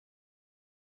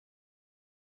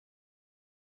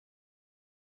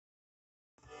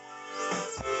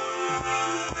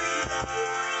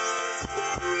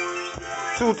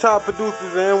two top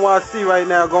producers in NYC right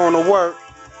now going to work.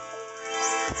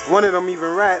 One of them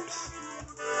even raps.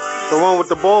 The one with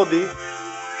the baldy.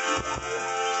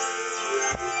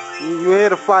 You hear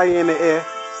the fire in the air.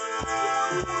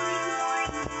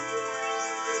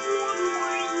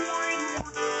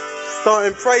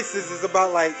 Starting prices is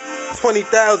about like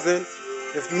 20,000.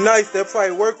 If you're nice, they'll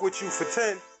probably work with you for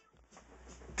 10.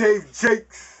 Dave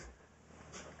Jakes.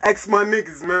 Ask my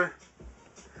niggas, man.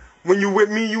 When you with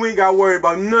me, you ain't gotta worry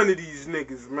about none of these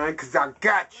niggas, man, cause I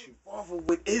got you. Father,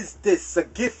 what is this? A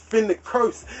gift and a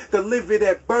curse, delivered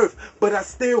at birth, but I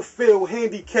still feel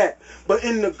handicapped, but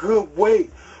in a good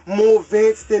way. More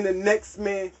advanced than the next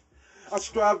man. I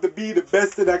strive to be the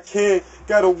best that I can.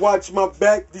 Gotta watch my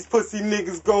back. These pussy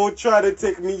niggas gon' try to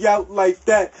take me out like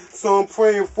that. So I'm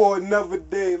praying for another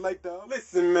day like that.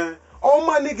 Listen, man. All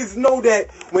my niggas know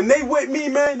that when they with me,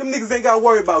 man, them niggas ain't gotta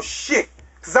worry about shit.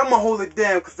 Cause I'ma hold it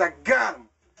down, cause I got them.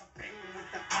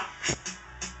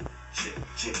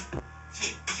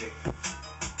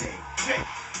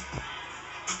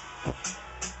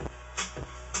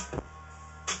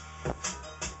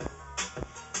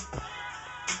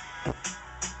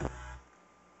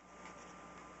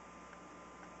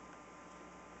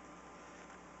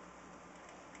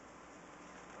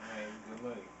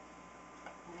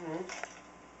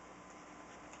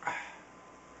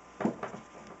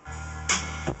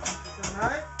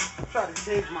 Alright? Try to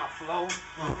change my flow.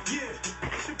 Yeah,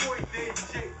 it's your boy Dave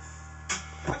Jakes.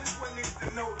 I just want niggas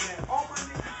to know that all my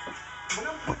niggas, when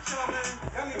I'm with y'all, man,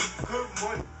 y'all niggas good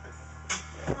money.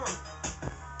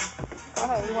 Go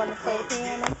ahead, you want to say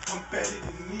piano? I'm better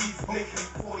than these niggas,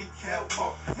 40 cal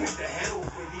up. With the hell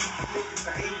for these niggas,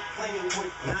 I ain't playing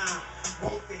with nah.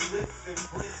 Won't they listen?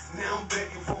 Now I'm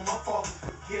begging for my father's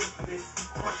forgiveness.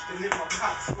 Questioning my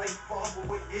pops like, Father,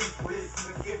 what is this?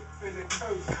 A gift and a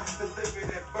curse. I'm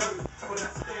delivered at birth, but I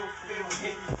still feel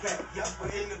handicapped. Yup,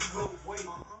 but in the good